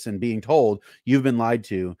like this and being told you've been lied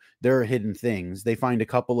to. There are hidden things. They find a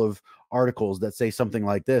couple of articles that say something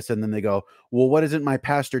like this, and then they go, well, what isn't my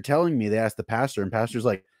pastor telling me? They ask the pastor, and pastor's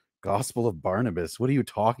like, Gospel of Barnabas, what are you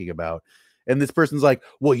talking about? And this person's like,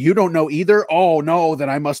 well, you don't know either. Oh no, then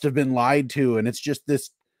I must have been lied to. And it's just this,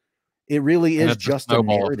 it really is just a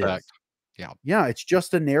narrative effect. Yeah, it's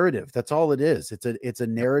just a narrative. That's all it is. It's a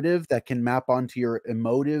narrative that can map onto your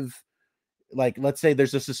emotive. Like, let's say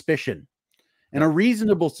there's a suspicion and a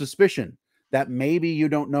reasonable suspicion that maybe you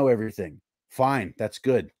don't know everything. Fine, that's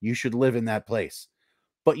good. You should live in that place.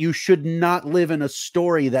 But you should not live in a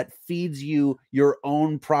story that feeds you your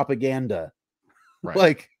own propaganda. Right.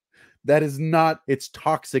 Like, that is not, it's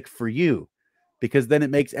toxic for you, because then it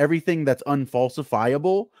makes everything that's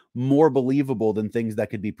unfalsifiable more believable than things that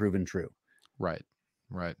could be proven true. Right.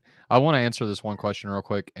 Right. I want to answer this one question real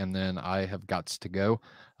quick, and then I have got to go.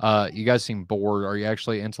 You guys seem bored. Are you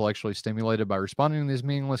actually intellectually stimulated by responding to these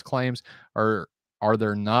meaningless claims, or are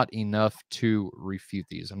there not enough to refute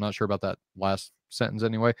these? I'm not sure about that last sentence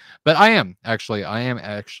anyway, but I am actually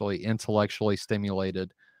intellectually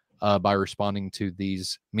stimulated by responding to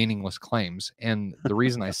these meaningless claims. And the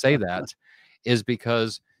reason I say that is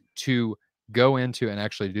because to go into and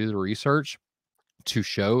actually do the research to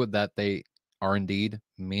show that they are indeed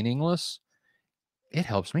meaningless, it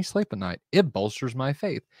helps me sleep at night. It bolsters my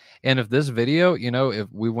faith. And if this video, if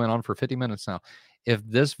we went on for 50 minutes now, if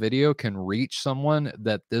this video can reach someone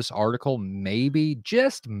that this article maybe,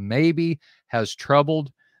 just maybe, has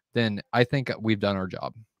troubled, then I think we've done our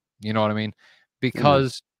job. You know what I mean?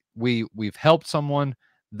 Because we've helped someone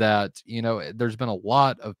that, there's been a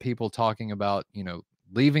lot of people talking about,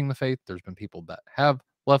 leaving the faith. There's been people that have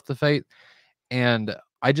left the faith. And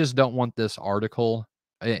I just don't want this article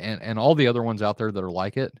and all the other ones out there that are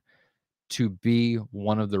like it to be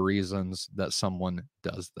one of the reasons that someone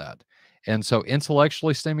does that. And so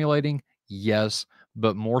intellectually stimulating, yes,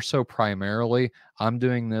 but more so primarily, I'm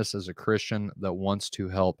doing this as a Christian that wants to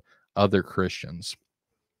help other Christians.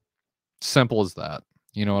 Simple as that.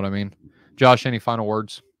 You know what I mean? Josh, any final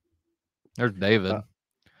words? There's David.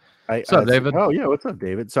 What's up, David? Oh yeah, what's up,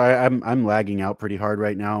 David? Sorry, I'm lagging out pretty hard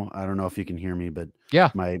right now. I don't know if you can hear me, but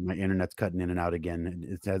yeah, my internet's cutting in and out again.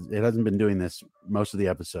 It hasn't been doing this most of the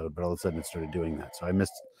episode, but all of a sudden it started doing that. So I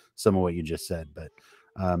missed some of what you just said. But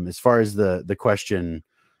as far as the question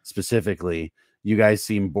specifically, you guys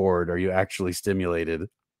seem bored. Are you actually stimulated?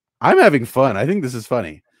 I'm having fun. I think this is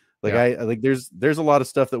funny. Like I like there's a lot of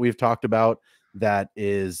stuff that we've talked about that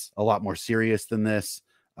is a lot more serious than this.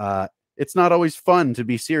 It's not always fun to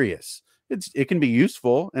be serious. It can be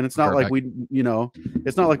useful, and it's not like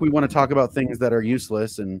it's not like we want to talk about things that are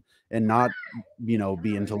useless and not be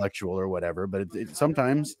intellectual or whatever. But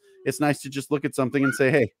sometimes it's nice to just look at something and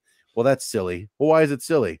say, hey, well, that's silly. Well, why is it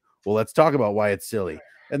silly? Well, let's talk about why it's silly,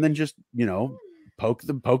 and then just poke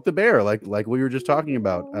the bear like we were just talking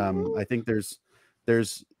about. I think there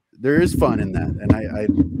is fun in that,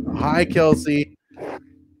 and hi, Kelsey.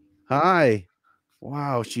 Hi.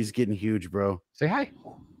 Wow, she's getting huge, bro. Say hi.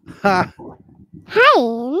 Ha.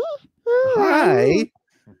 Hi. Hi.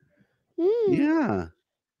 Yeah.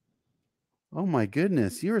 Oh my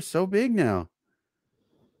goodness, you are so big now.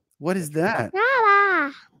 What is that?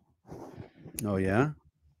 Oh yeah.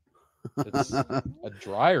 It's a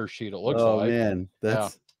dryer sheet. It looks like. Oh man,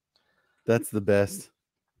 that's the best.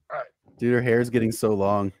 All right. Dude, her hair's getting so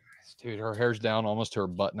long. Dude, her hair's down almost to her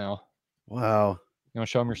butt now. Wow. You want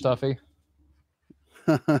to show them your stuffy?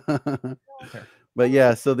 But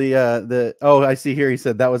yeah, so the I see here he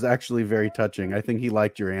said that was actually very touching. I think he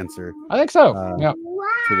liked your answer. I think so. Yeah.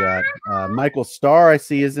 To that. Michael Starr, I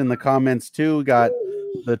see, is in the comments too. Got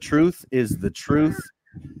the truth is the truth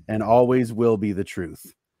and always will be the truth.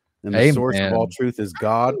 And the source of all truth is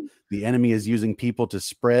God. The enemy is using people to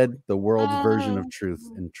spread the world's version of truth.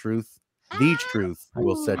 And the truth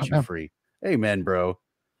will set you free. Amen, bro.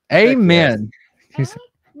 Amen.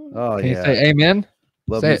 Oh, Can you say amen?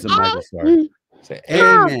 Love me some Michael Starr. Say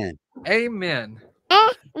amen. Amen.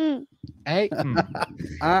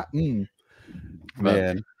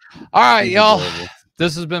 Man. All right, y'all.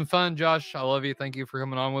 This has been fun, Josh. I love you. Thank you for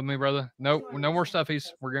coming on with me, brother. No more stuffies.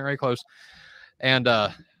 We're getting very close. And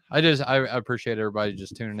I appreciate everybody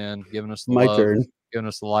just tuning in, giving us the love, turn. Giving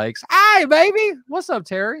us the likes. Hi, baby. What's up,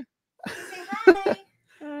 Terry? Hi.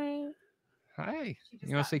 Hi.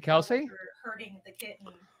 You want to see Kelsey? Hurting the kitten.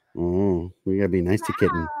 Oh, we gotta be nice to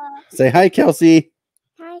kitten. Say hi, Kelsey.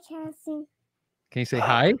 Hi, Kelsey. Can you say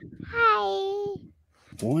hi? Hi.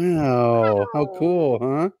 Wow, how cool,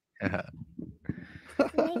 huh?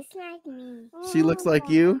 Looks like me. She looks like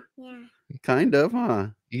you? Yeah. Kind of, huh?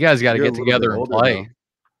 You guys got to get together and play.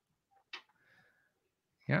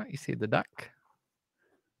 Yeah, you see the duck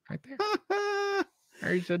right there.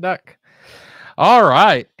 There's the duck. All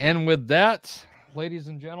right. And with that, ladies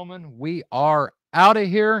and gentlemen, we are out of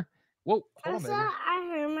here. Whoa, hold on, Also, baby.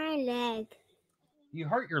 I hurt my leg. You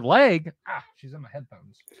hurt your leg? Ah, she's in my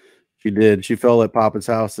headphones. She did. She fell at Papa's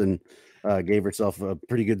house and gave herself a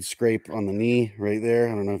pretty good scrape on the knee right there.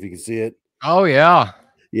 I don't know if you can see it. Oh, yeah.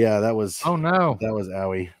 Yeah, that was no. That was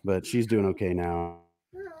owie, but she's doing okay now.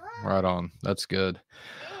 Right on. That's good.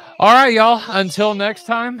 All right, y'all. Until next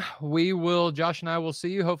time, Josh and I will see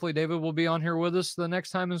you. Hopefully, David will be on here with us the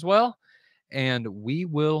next time as well. And we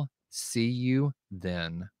will see you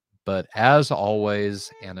then. But as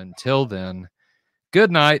always, and until then,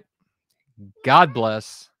 good night. God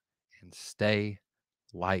bless and stay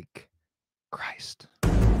like Christ.